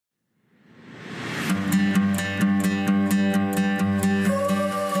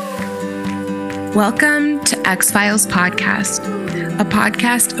Welcome to X-Files Podcast, a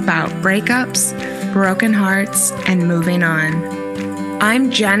podcast about breakups, broken hearts, and moving on.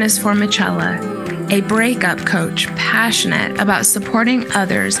 I'm Janice Formicella, a breakup coach passionate about supporting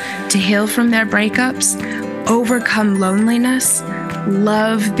others to heal from their breakups, overcome loneliness,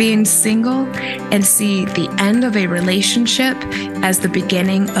 love being single, and see the end of a relationship as the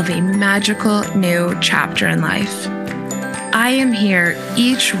beginning of a magical new chapter in life. I am here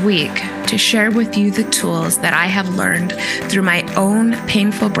each week to share with you the tools that I have learned through my own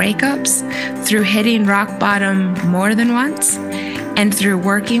painful breakups, through hitting rock bottom more than once, and through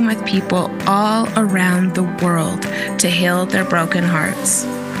working with people all around the world to heal their broken hearts.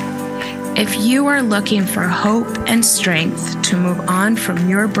 If you are looking for hope and strength to move on from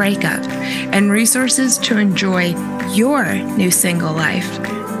your breakup and resources to enjoy your new single life,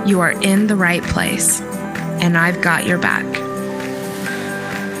 you are in the right place, and I've got your back.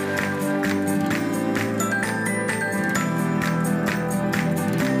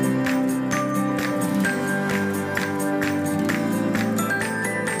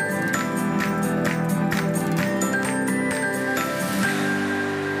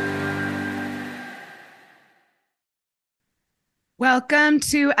 Welcome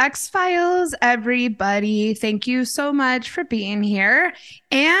to X-Files, everybody. Thank you so much for being here.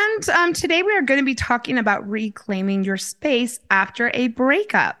 And today we are going to be talking about reclaiming your space after a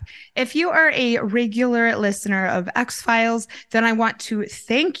breakup. If you are a regular listener of X-Files, then I want to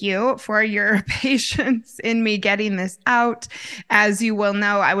thank you for your patience in me getting this out. As you will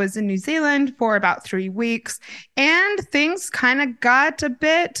know, I was in New Zealand for about 3 weeks, and things kind of got a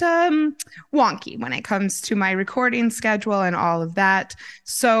bit wonky when it comes to my recording schedule and all of that.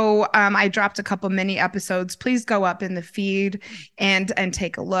 So I dropped a couple mini episodes. Please go up in the feed and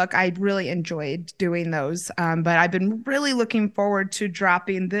take a look. I really enjoyed doing those, but I've been really looking forward to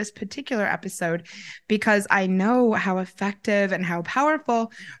dropping this particular episode because I know how effective and how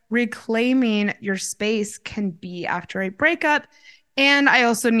powerful reclaiming your space can be after a breakup. And I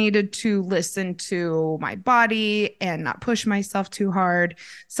also needed to listen to my body and not push myself too hard.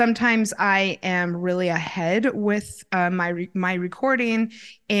 Sometimes I am really ahead with my recording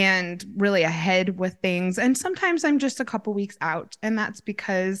and really ahead with things. And sometimes I'm just a couple weeks out. And that's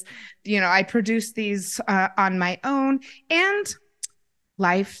because, I produce these on my own and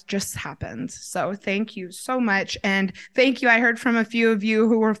life just happens. So thank you so much. And thank you. I heard from a few of you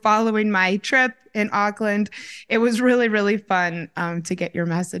who were following my trip in Auckland. It was really, really fun to get your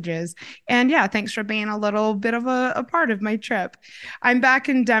messages. And yeah, thanks for being a little bit of a part of my trip. I'm back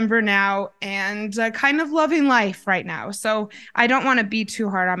in Denver now and kind of loving life right now. So I don't want to be too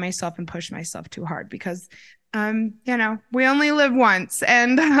hard on myself and push myself too hard because we only live once,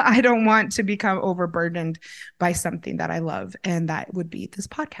 and I don't want to become overburdened by something that I love, and that would be this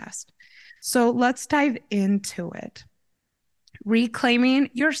podcast. So let's dive into it. Reclaiming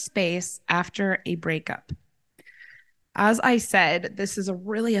your space after a breakup. As I said, this is a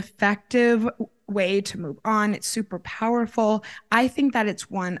really effective way to move on. It's super powerful. I think that it's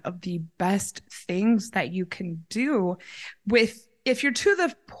one of the best things that you can do if you're to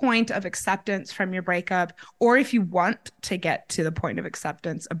the point of acceptance from your breakup, or if you want to get to the point of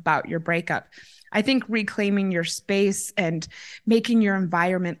acceptance about your breakup. I think reclaiming your space and making your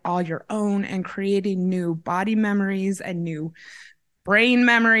environment all your own and creating new body memories and new brain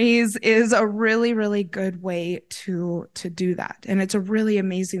memories is a really, really good way to do that. And it's a really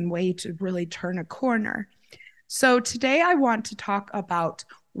amazing way to really turn a corner. So today I want to talk about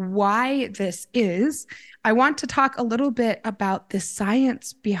why this is. I want to talk a little bit about the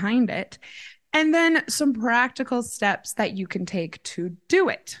science behind it, and then some practical steps that you can take to do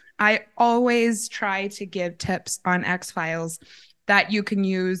it. I always try to give tips on X-Files that you can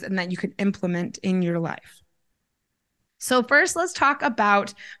use and that you can implement in your life. So first, let's talk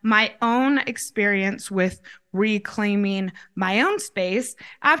about my own experience with reclaiming my own space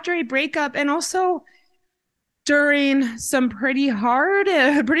after a breakup, and also during some pretty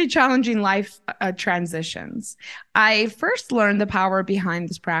challenging life transitions. I first learned the power behind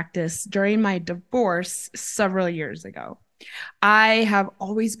this practice during my divorce several years ago. I have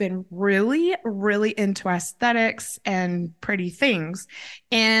always been really, really into aesthetics and pretty things.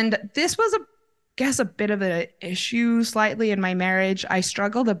 And this was a bit of an issue slightly in my marriage. I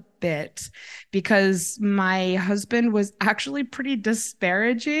struggled a bit because my husband was actually pretty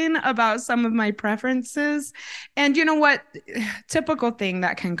disparaging about some of my preferences. And you know what? Typical thing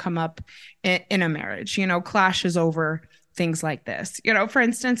that can come up in a marriage, clashes over things like this. For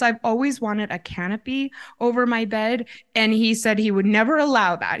instance, I've always wanted a canopy over my bed, and he said he would never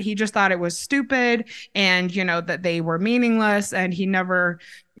allow that. He just thought it was stupid and, that they were meaningless, and he never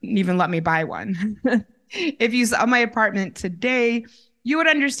even let me buy one. If you saw my apartment today, you would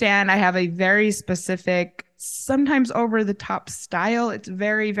understand I have a very specific, sometimes over the top style. It's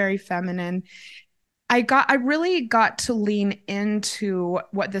very, very feminine. I really got to lean into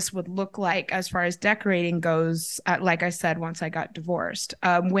what this would look like as far as decorating goes. Like I said, once I got divorced,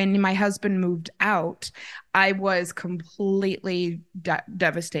 when my husband moved out, I was completely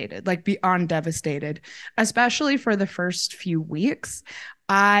devastated, like beyond devastated, especially for the first few weeks.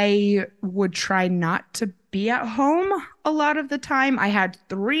 I would try not to be at home a lot of the time. I had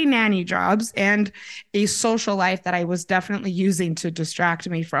three nanny jobs and a social life that I was definitely using to distract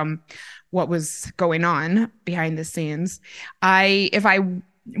me from what was going on behind the scenes. If I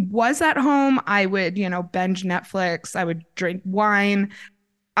was at home, I would, binge Netflix, I would drink wine,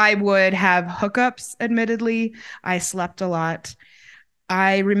 I would have hookups, admittedly. I slept a lot.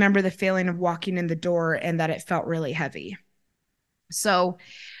 I remember the feeling of walking in the door and that it felt really heavy. So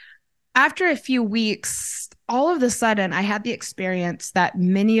after a few weeks, all of a sudden, I had the experience that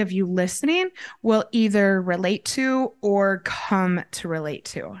many of you listening will either relate to or come to relate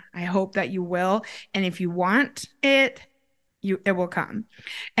to. I hope that you will. And if you want it, it will come.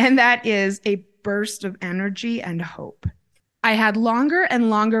 And that is a burst of energy and hope. I had longer and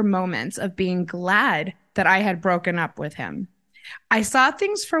longer moments of being glad that I had broken up with him. I saw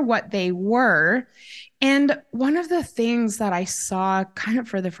things for what they were. And one of the things that I saw kind of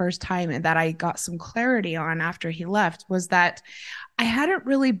for the first time and that I got some clarity on after he left was that I hadn't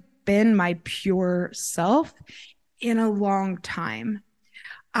really been my pure self in a long time.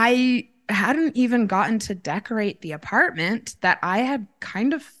 I hadn't even gotten to decorate the apartment that I had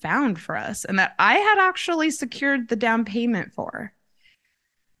kind of found for us and that I had actually secured the down payment for.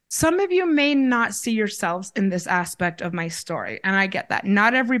 Some of you may not see yourselves in this aspect of my story, and I get that.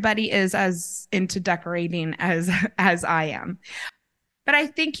 Not everybody is as into decorating as I am. But I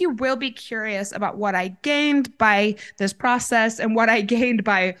think you will be curious about what I gained by this process and what I gained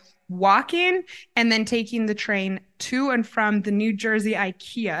by walking and then taking the train to and from the New Jersey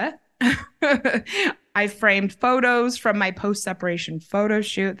IKEA. I framed photos from my post-separation photo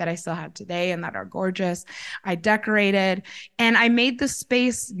shoot that I still have today and that are gorgeous. I decorated and I made the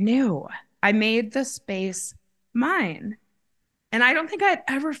space new. I made the space mine. And I don't think I'd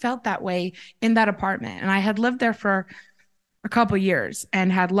ever felt that way in that apartment. And I had lived there for a couple years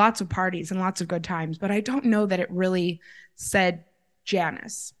and had lots of parties and lots of good times, but I don't know that it really said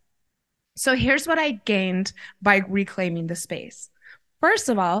Janice. So here's what I gained by reclaiming the space. First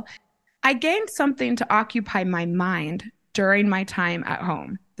of all, I gained something to occupy my mind during my time at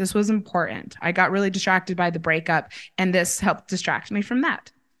home. This was important. I got really distracted by the breakup, and this helped distract me from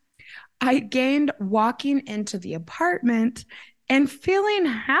that. I gained walking into the apartment and feeling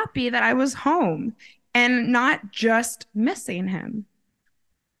happy that I was home and not just missing him.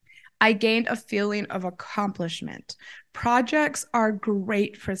 I gained a feeling of accomplishment. Projects are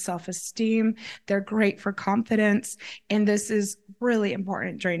great for self-esteem. They're great for confidence. And this is really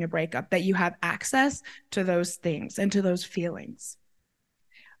important during a breakup, that you have access to those things and to those feelings.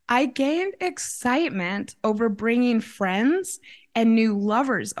 I gained excitement over bringing friends and new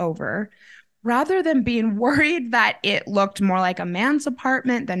lovers over, rather than being worried that it looked more like a man's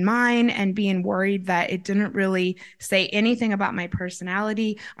apartment than mine and being worried that it didn't really say anything about my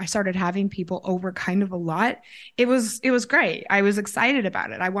personality. I started having people over kind of a lot. It was great. I was excited about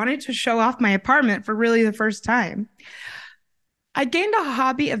it. I wanted to show off my apartment for really the first time. I gained a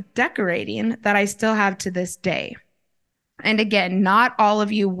hobby of decorating that I still have to this day. And again, not all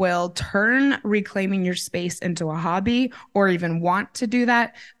of you will turn reclaiming your space into a hobby or even want to do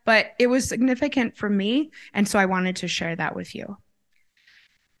that, but it was significant for me. And so I wanted to share that with you.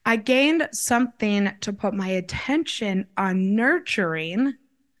 I gained something to put my attention on nurturing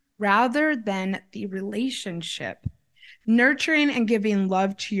rather than the relationship. Nurturing and giving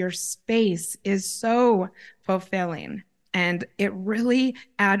love to your space is so fulfilling. And it really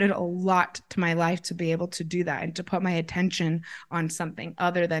added a lot to my life to be able to do that and to put my attention on something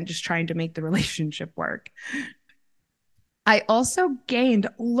other than just trying to make the relationship work. I also gained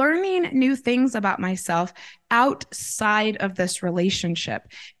learning new things about myself outside of this relationship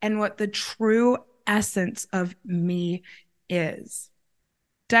and what the true essence of me is.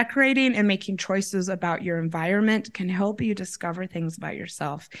 Decorating and making choices about your environment can help you discover things about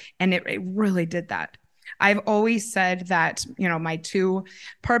yourself. And it really did that. I've always said that, my two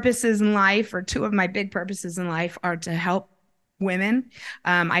purposes in life, or two of my big purposes in life, are to help women.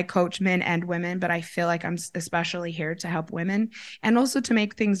 I coach men and women, but I feel like I'm especially here to help women and also to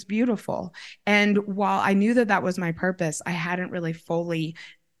make things beautiful. And while I knew that that was my purpose, I hadn't really fully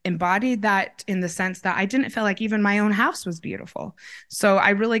embodied that in the sense that I didn't feel like even my own house was beautiful. So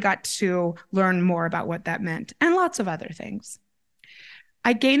I really got to learn more about what that meant and lots of other things.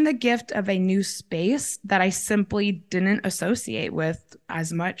 I gained the gift of a new space that I simply didn't associate with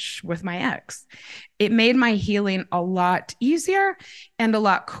as much with my ex. It made my healing a lot easier and a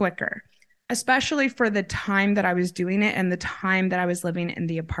lot quicker, especially for the time that I was doing it and the time that I was living in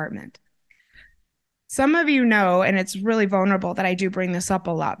the apartment. Some of you know, and it's really vulnerable that I do bring this up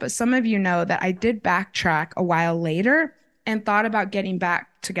a lot, but some of you know that I did backtrack a while later and thought about getting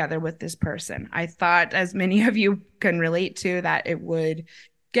back together with this person. I thought, as many of you can relate to, that it would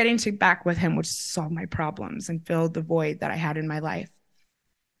getting to back with him would solve my problems and fill the void that I had in my life.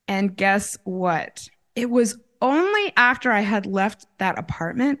 And guess what? It was only after I had left that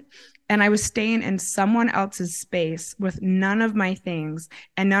apartment and I was staying in someone else's space with none of my things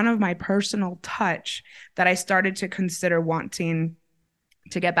and none of my personal touch that I started to consider wanting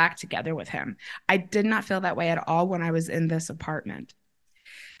to get back together with him. I did not feel that way at all when I was in this apartment.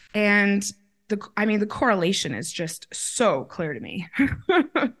 And the correlation is just so clear to me.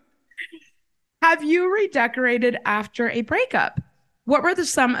 Have you redecorated after a breakup? What were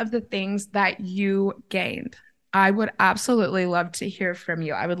some of the things that you gained? I would absolutely love to hear from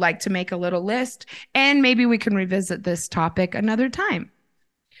you. I would like to make a little list and maybe we can revisit this topic another time.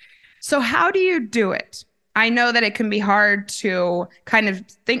 So, how do you do it? I know that it can be hard to kind of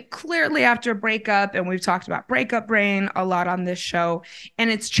think clearly after a breakup, and we've talked about breakup brain a lot on this show, and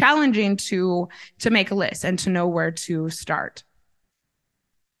it's challenging to make a list and to know where to start.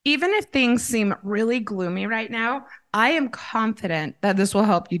 Even if things seem really gloomy right now, I am confident that this will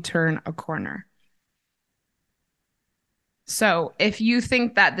help you turn a corner. So, if you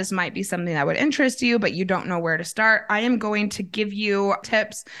think that this might be something that would interest you, but you don't know where to start, I am going to give you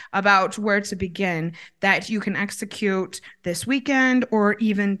tips about where to begin that you can execute this weekend or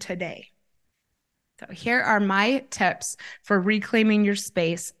even today. So, here are my tips for reclaiming your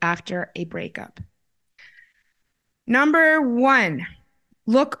space after a breakup. Number one,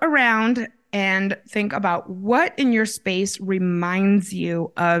 look around and think about what in your space reminds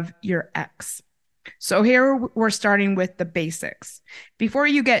you of your ex. So here we're starting with the basics. Before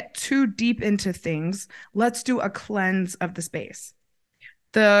you get too deep into things, let's do a cleanse of the space.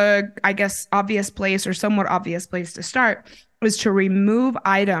 The, I guess, obvious place or somewhat obvious place to start is to remove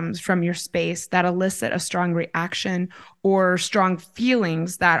items from your space that elicit a strong reaction or strong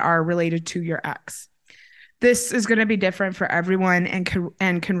feelings that are related to your ex. This is going to be different for everyone and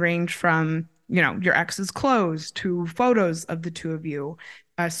can range from, your ex's clothes to photos of the two of you,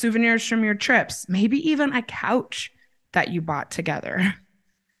 souvenirs from your trips, maybe even a couch that you bought together.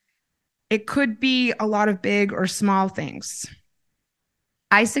 It could be a lot of big or small things.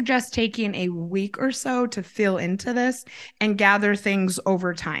 I suggest taking a week or so to fill into this and gather things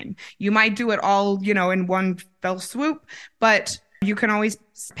over time. You might do it all, in one fell swoop, but you can always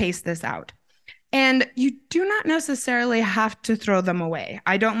pace this out. And you do not necessarily have to throw them away.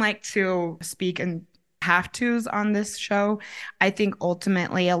 I don't like to speak in have tos on this show. I think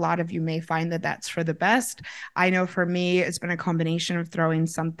ultimately a lot of you may find that that's for the best. I know for me, it's been a combination of throwing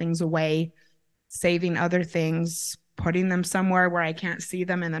some things away, saving other things, putting them somewhere where I can't see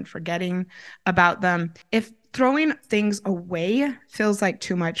them, and then forgetting about them. If throwing things away feels like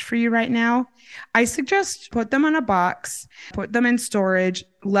too much for you right now, I suggest put them in a box, put them in storage,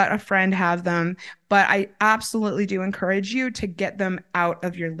 let a friend have them. But I absolutely do encourage you to get them out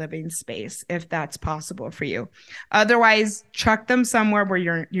of your living space if that's possible for you. Otherwise, chuck them somewhere where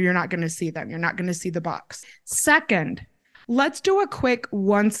you're not going to see them. You're not going to see the box. Second, let's do a quick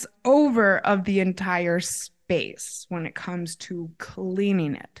once over of the entire space when it comes to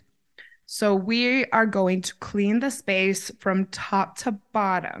cleaning it. So we are going to clean the space from top to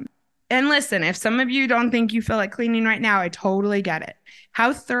bottom. And listen, if some of you don't think you feel like cleaning right now, I totally get it.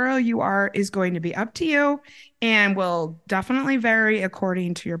 How thorough you are is going to be up to you and will definitely vary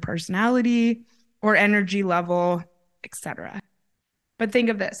according to your personality or energy level, etc. But think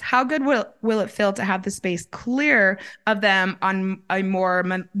of this. How good will it feel to have the space clear of them on a more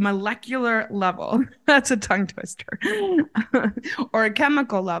molecular level? That's a tongue twister. Or a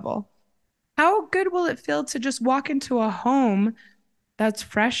chemical level. How good will it feel to just walk into a home that's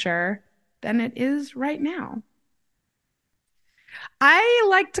fresher than it is right now? I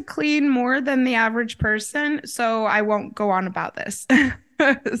like to clean more than the average person, so I won't go on about this.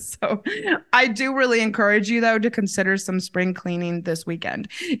 So I do really encourage you, though, to consider some spring cleaning this weekend.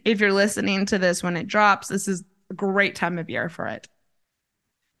 If you're listening to this when it drops, this is a great time of year for it.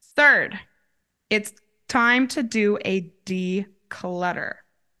 Third, it's time to do a declutter.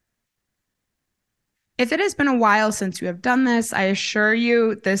 If it has been a while since you have done this, I assure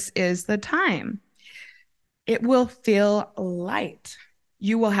you this is the time. It will feel light.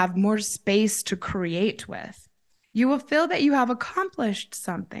 You will have more space to create with. You will feel that you have accomplished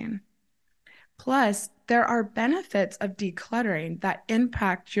something. Plus, there are benefits of decluttering that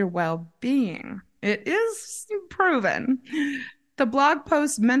impact your well being. It is proven. The blog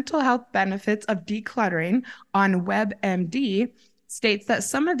post Mental Health Benefits of Decluttering on WebMD states that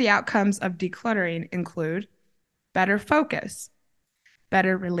some of the outcomes of decluttering include better focus,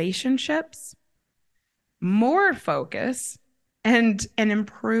 better relationships, more focus, and an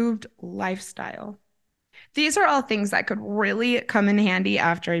improved lifestyle. These are all things that could really come in handy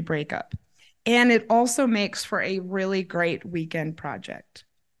after a breakup. And it also makes for a really great weekend project.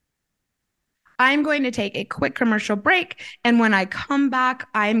 I'm going to take a quick commercial break. And when I come back,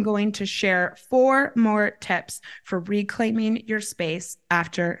 I'm going to share 4 more tips for reclaiming your space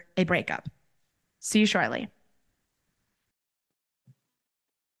after a breakup. See you shortly.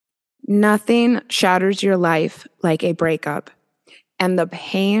 Nothing shatters your life like a breakup, and the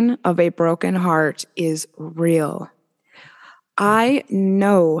pain of a broken heart is real. I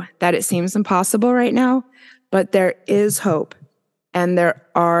know that it seems impossible right now, but there is hope and there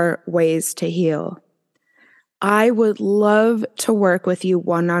are ways to heal. I would love to work with you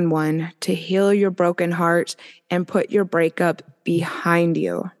one-on-one to heal your broken heart and put your breakup behind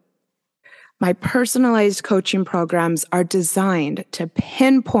you. My personalized coaching programs are designed to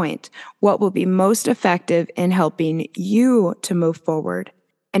pinpoint what will be most effective in helping you to move forward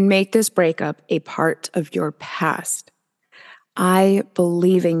and make this breakup a part of your past. I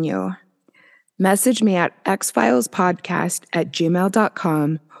believe in you. Message me at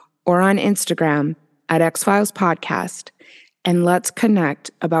xfilespodcast@gmail.com or on Instagram at xfilespodcast, and let's connect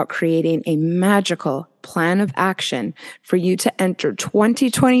about creating a magical plan of action for you to enter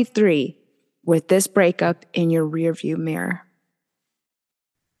 2023 with this breakup in your rearview mirror.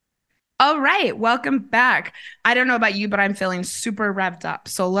 All right, welcome back. I don't know about you, but I'm feeling super revved up.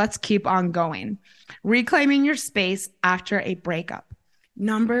 So let's keep on going. Reclaiming your space after a breakup.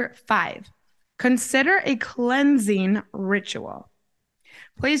 Number 5, consider a cleansing ritual.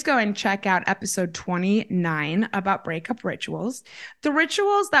 Please go and check out episode 29 about breakup rituals. The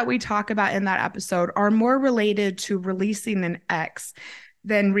rituals that we talk about in that episode are more related to releasing an ex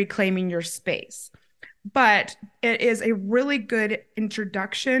than reclaiming your space. But it is a really good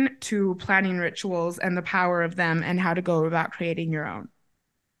introduction to planning rituals and the power of them and how to go about creating your own.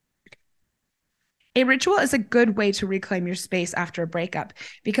 A ritual is a good way to reclaim your space after a breakup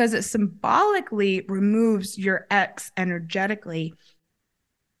because it symbolically removes your ex energetically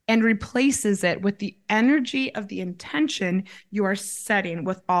and replaces it with the energy of the intention you are setting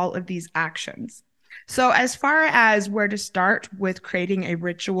with all of these actions. So as far as where to start with creating a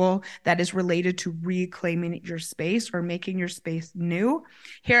ritual that is related to reclaiming your space or making your space new,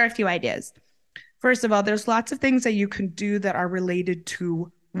 here are a few ideas. First of all, there's lots of things that you can do that are related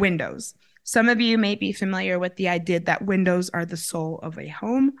to windows. Some of you may be familiar with the idea that windows are the soul of a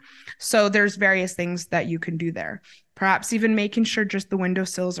home. So there's various things that you can do there. Perhaps even making sure just the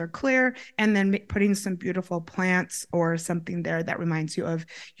windowsills are clear and then putting some beautiful plants or something there that reminds you of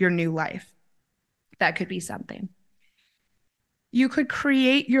your new life. That could be something. You could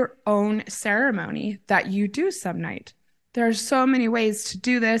create your own ceremony that you do some night. There are so many ways to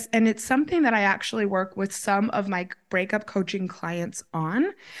do this, and it's something that I actually work with some of my breakup coaching clients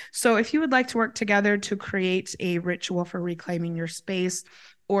on. So if you would like to work together to create a ritual for reclaiming your space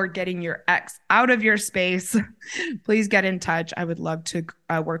or getting your ex out of your space, please get in touch. I would love to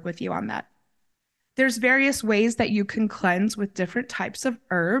work with you on that. There's various ways that you can cleanse with different types of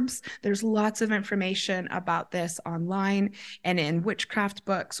herbs. There's lots of information about this online and in witchcraft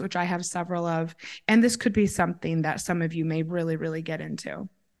books, which I have several of. And this could be something that some of you may really, really get into.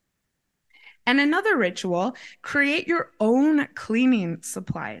 And another ritual, create your own cleaning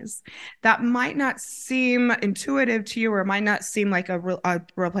supplies. That might not seem intuitive to you or might not seem like a real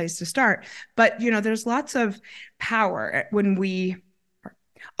place to start. But, there's lots of power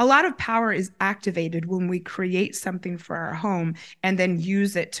a lot of power is activated when we create something for our home and then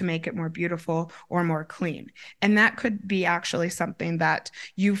use it to make it more beautiful or more clean. And that could be actually something that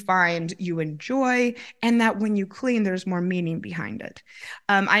you find you enjoy and that when you clean, there's more meaning behind it.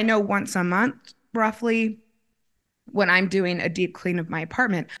 I know once a month, roughly, when I'm doing a deep clean of my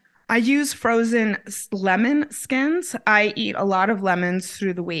apartment, I use frozen lemon skins. I eat a lot of lemons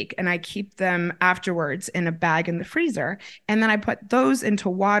through the week and I keep them afterwards in a bag in the freezer. And then I put those into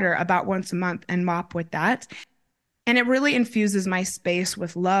water about once a month and mop with that. And it really infuses my space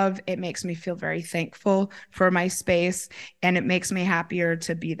with love. It makes me feel very thankful for my space, and it makes me happier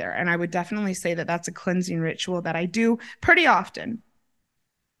to be there. And I would definitely say that that's a cleansing ritual that I do pretty often.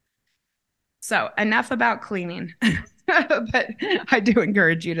 So, enough about cleaning, but I do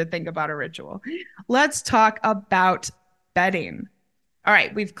encourage you to think about a ritual. Let's talk about bedding. All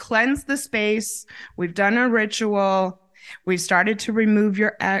right, we've cleansed the space, we've done a ritual, we've started to remove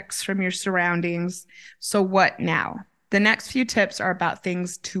your ex from your surroundings. So, what now? The next few tips are about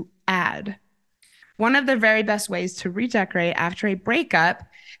things to add. One of the very best ways to redecorate after a breakup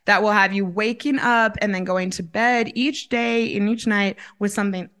that will have you waking up and then going to bed each day and each night with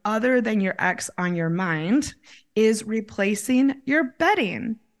something other than your ex on your mind is replacing your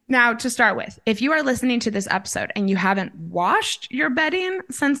bedding. Now, to start with, if you are listening to this episode and you haven't washed your bedding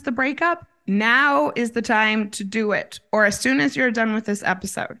since the breakup, now is the time to do it, or as soon as you're done with this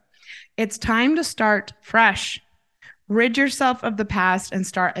episode. It's time to start fresh. Rid yourself of the past and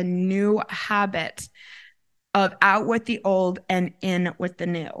start a new habit of out with the old and in with the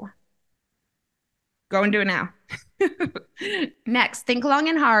new. Go and do it now. Next, think long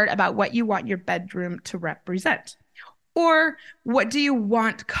and hard about what you want your bedroom to represent. Or what do you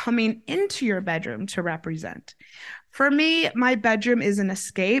want coming into your bedroom to represent? For me, my bedroom is an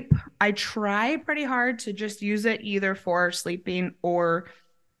escape. I try pretty hard to just use it either for sleeping or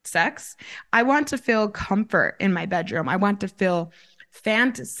sex. I want to feel comfort in my bedroom. I want to feel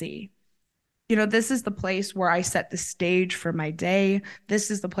fantasy. You know, this is the place where I set the stage for my day.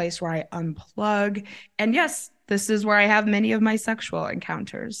 This is the place where I unplug. And yes, this is where I have many of my sexual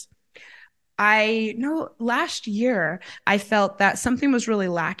encounters. I know last year I felt that something was really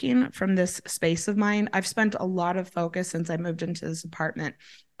lacking from this space of mine. I've spent a lot of focus since I moved into this apartment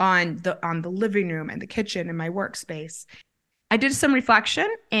on the living room and the kitchen and my workspace. I did some reflection,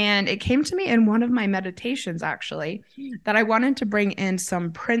 and it came to me in one of my meditations, actually, that I wanted to bring in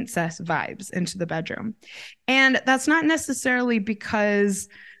some princess vibes into the bedroom. And that's not necessarily because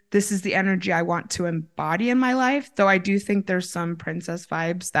this is the energy I want to embody in my life, though I do think there's some princess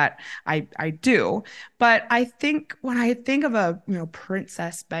vibes that I do. But I think when I think of a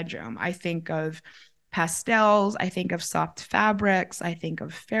princess bedroom, I think of pastels, I think of soft fabrics, I think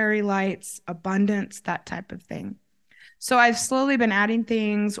of fairy lights, abundance, that type of thing. So I've slowly been adding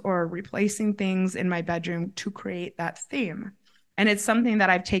things or replacing things in my bedroom to create that theme. And it's something that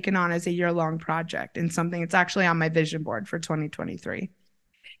I've taken on as a year-long project and something that's actually on my vision board for 2023.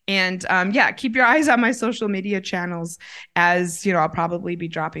 And yeah, keep your eyes on my social media channels as, I'll probably be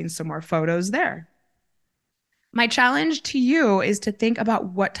dropping some more photos there. My challenge to you is to think about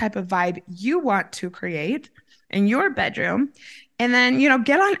what type of vibe you want to create in your bedroom. And then,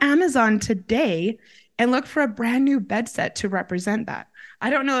 get on Amazon today and look for a brand new bed set to represent that. I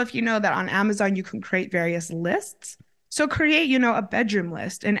don't know if you know that on Amazon, you can create various lists. So create, a bedroom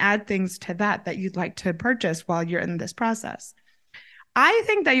list and add things to that you'd like to purchase while you're in this process. I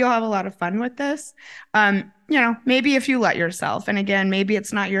think that you'll have a lot of fun with this. Maybe if you let yourself, and again, maybe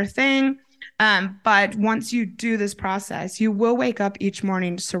it's not your thing. But once you do this process, you will wake up each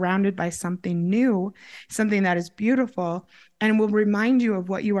morning surrounded by something new, something that is beautiful, and will remind you of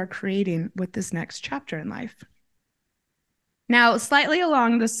what you are creating with this next chapter in life. Now, slightly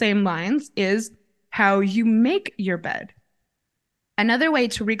along the same lines is how you make your bed. Another way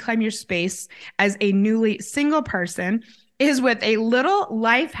to reclaim your space as a newly single person is with a little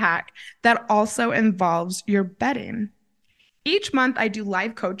life hack that also involves your bedding. Each month, I do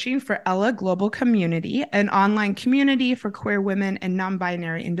live coaching for Ella Global Community, an online community for queer women and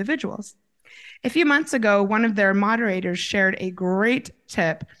non-binary individuals. A few months ago, one of their moderators shared a great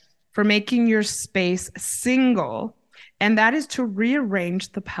tip for making your space single, and that is to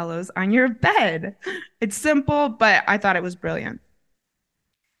rearrange the pillows on your bed. It's simple, but I thought it was brilliant.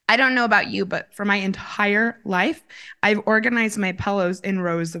 I don't know about you, but for my entire life, I've organized my pillows in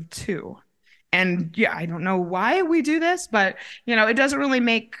rows of 2. And yeah, I don't know why we do this, but it doesn't really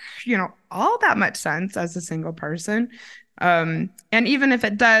make, all that much sense as a single person. And even if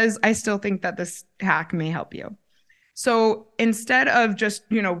it does, I still think that this hack may help you. So instead of just,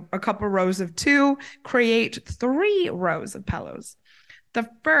 a couple rows of 2, create 3 rows of pillows. The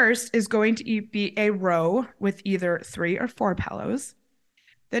first is going to be a row with either 3 or 4 pillows.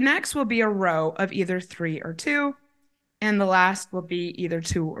 The next will be a row of either 3 or 2. And the last will be either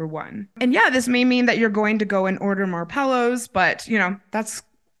 2 or 1. And yeah, this may mean that you're going to go and order more pillows, but that's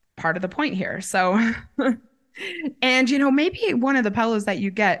part of the point here. So, and maybe one of the pillows that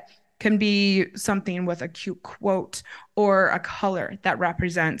you get can be something with a cute quote or a color that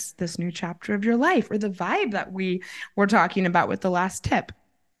represents this new chapter of your life or the vibe that we were talking about with the last tip.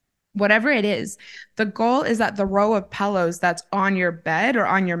 whatever it is, the goal is that the row of pillows that's on your bed or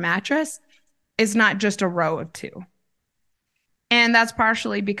on your mattress is not just a row of two. And that's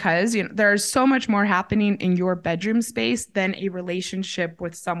partially because, there's so much more happening in your bedroom space than a relationship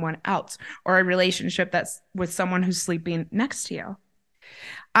with someone else or a relationship that's with someone who's sleeping next to you.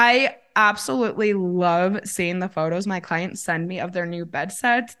 I absolutely love seeing the photos my clients send me of their new bed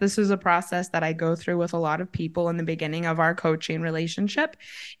sets. This is a process that I go through with a lot of people in the beginning of our coaching relationship.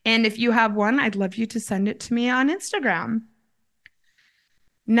 And if you have one, I'd love you to send it to me on Instagram.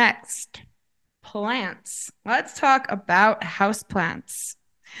 Next, plants. Let's talk about houseplants.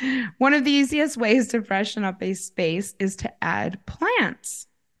 One of the easiest ways to freshen up a space is to add plants.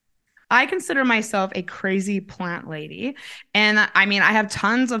 I consider myself a crazy plant lady. And I mean, I have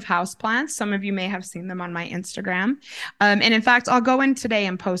tons of house plants. Some of you may have seen them on my Instagram. And in fact, I'll go in today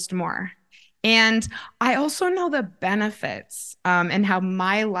and post more. And I also know the benefits and how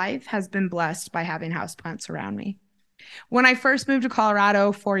my life has been blessed by having houseplants around me. When I first moved to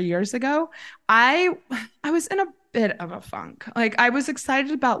Colorado 4 years ago, I was in a bit of a funk. Like I was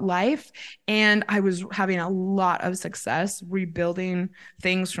excited about life and I was having a lot of success rebuilding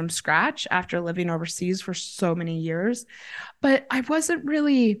things from scratch after living overseas for so many years. But I wasn't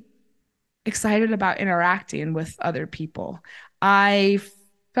really excited about interacting with other people. I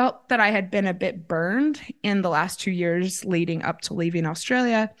felt that I had been a bit burned in the last 2 years leading up to leaving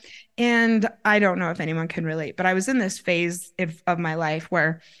Australia. And I don't know if anyone can relate, but I was in this phase of my life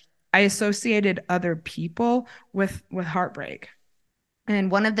where I associated other people with heartbreak.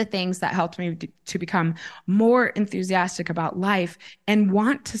 And one of the things that helped me to become more enthusiastic about life and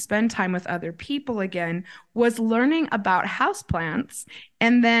want to spend time with other people again was learning about houseplants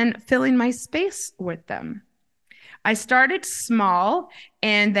and then filling my space with them. I started small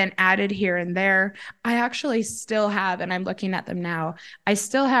and then added here and there. I actually still have, and I'm looking at them now, I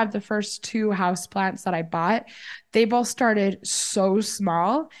still have the first two houseplants that I bought. They both started so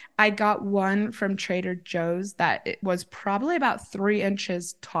small. I got one from Trader Joe's that it was probably about 3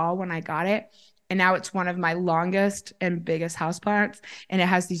 inches tall when I got it. And now it's one of my longest and biggest houseplants. And it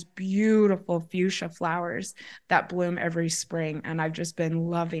has these beautiful fuchsia flowers that bloom every spring. And I've just been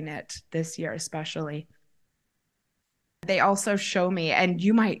loving it this year, especially. They also show me, and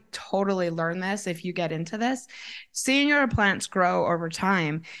you might totally learn this if you get into this, seeing your plants grow over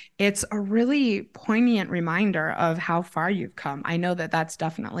time, it's a really poignant reminder of how far you've come. I know that that's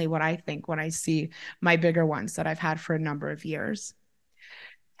definitely what I think when I see my bigger ones that I've had for a number of years.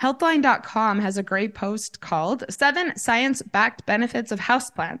 Healthline.com has a great post called 7 Science-Backed Benefits of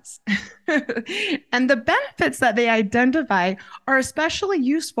Houseplants. And the benefits that they identify are especially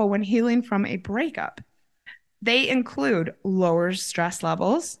useful when healing from a breakup. They include lower stress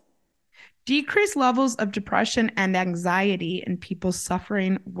levels, decreased levels of depression and anxiety in people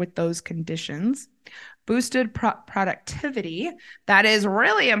suffering with those conditions, boosted productivity. That is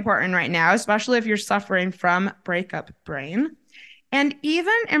really important right now, especially if you're suffering from breakup brain, and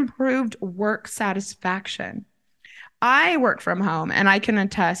even improved work satisfaction. I work from home and I can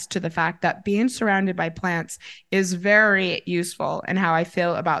attest to the fact that being surrounded by plants is very useful in how I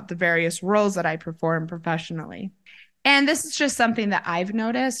feel about the various roles that I perform professionally. And this is just something that I've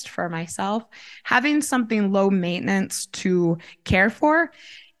noticed for myself. Having something low maintenance to care for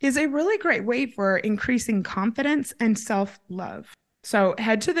is a really great way for increasing confidence and self love. So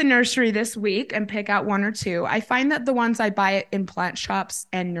head to the nursery this week and pick out one or two. I find that the ones I buy in plant shops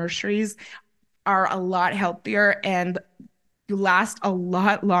and nurseries are a lot healthier and last a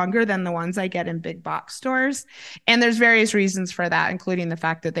lot longer than the ones I get in big box stores. And there's various reasons for that, including the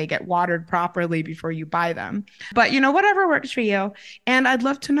fact that they get watered properly before you buy them. But whatever works for you. And I'd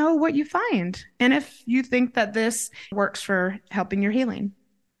love to know what you find and if you think that this works for helping your healing.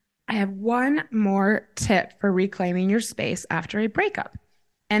 I have one more tip for reclaiming your space after a breakup,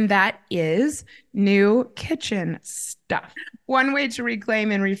 and that is new kitchen stuff. One way to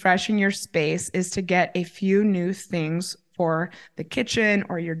reclaim and refreshen your space is to get a few new things for the kitchen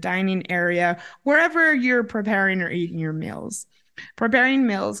or your dining area, wherever you're preparing or eating your meals. Preparing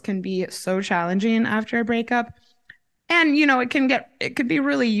meals can be so challenging after a breakup. And it could be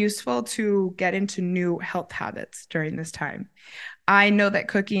really useful to get into new health habits during this time. I know that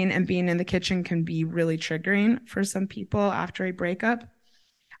cooking and being in the kitchen can be really triggering for some people after a breakup.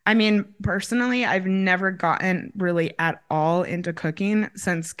 I mean, personally, I've never gotten really at all into cooking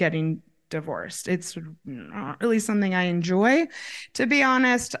since getting divorced. It's not really something I enjoy, to be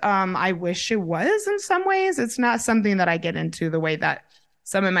honest. I wish it was in some ways. It's not something that I get into the way that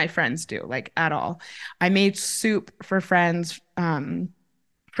some of my friends do, like at all. I made soup for friends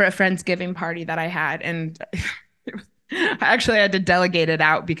for a Friendsgiving party that I had, and I actually had to delegate it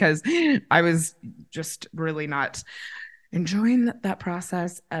out because I was just really not enjoying that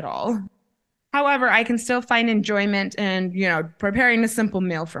process at all. However, I can still find enjoyment in, preparing a simple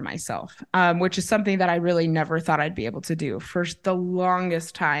meal for myself, which is something that I really never thought I'd be able to do. For the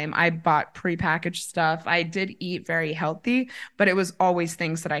longest time, I bought prepackaged stuff. I did eat very healthy, but it was always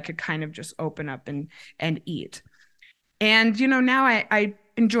things that I could kind of just open up and eat. And, now I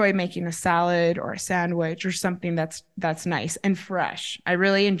enjoy making a salad or a sandwich or something that's nice and fresh. I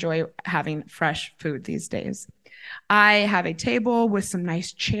really enjoy having fresh food these days. I have a table with some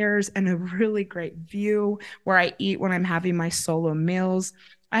nice chairs and a really great view where I eat when I'm having my solo meals.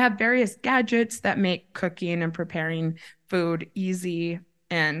 I have various gadgets that make cooking and preparing food easy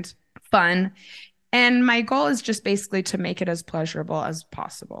and fun. And my goal is just basically to make it as pleasurable as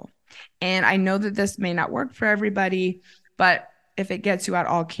possible. And I know that this may not work for everybody, but if it gets you at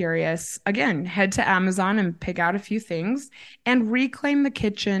all curious, again, head to Amazon and pick out a few things and reclaim the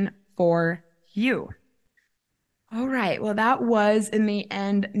kitchen for you. All right. Well, that was in the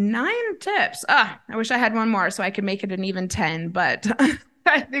end 9 tips. I wish I had one more so I could make it an even 10, but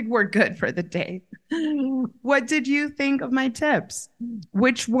I think we're good for the day. What did you think of my tips?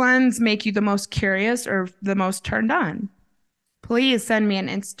 Which ones make you the most curious or the most turned on? Please send me an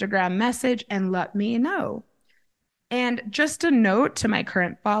Instagram message and let me know. And just a note to my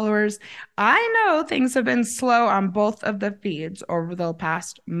current followers, I know things have been slow on both of the feeds over the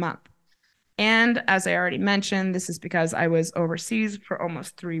past month. And as I already mentioned, this is because I was overseas for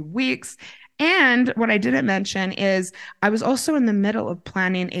almost 3 weeks. And what I didn't mention is I was also in the middle of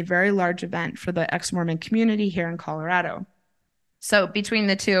planning a very large event for the ex-Mormon community here in Colorado. So between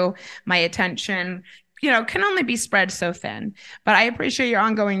the two, my attention, can only be spread so thin. But I appreciate your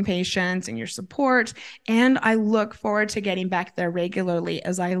ongoing patience and your support. And I look forward to getting back there regularly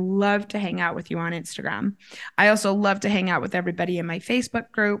as I love to hang out with you on Instagram. I also love to hang out with everybody in my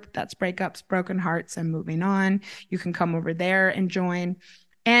Facebook group. That's Breakups, Broken Hearts, and Moving On. You can come over there and join.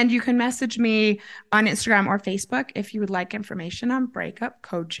 And you can message me on Instagram or Facebook if you would like information on breakup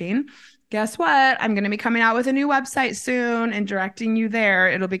coaching. Guess what? I'm going to be coming out with a new website soon and directing you there.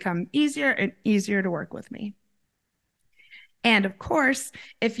 It'll become easier and easier to work with me. And of course,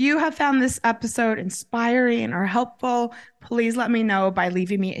 if you have found this episode inspiring or helpful, please let me know by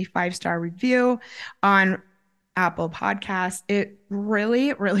leaving me a 5-star review on Apple Podcasts. It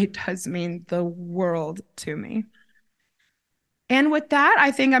really, really does mean the world to me. And with that,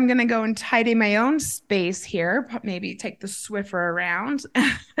 I think I'm going to go and tidy my own space here, maybe take the Swiffer around.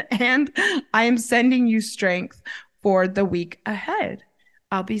 And I am sending you strength for the week ahead.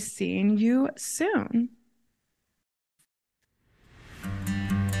 I'll be seeing you soon.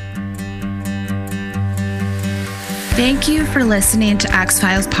 Thank you for listening to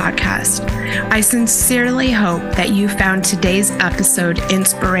X-Files Podcast. I sincerely hope that you found today's episode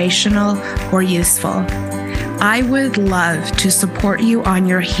inspirational or useful. I would love to support you on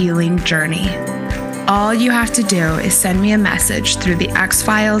your healing journey. All you have to do is send me a message through the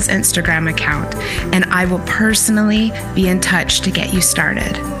X-Files Instagram account, and I will personally be in touch to get you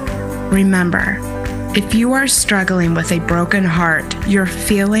started. Remember, if you are struggling with a broken heart, your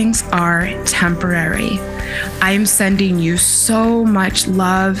feelings are temporary. I am sending you so much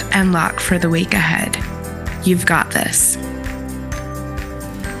love and luck for the week ahead. You've got this.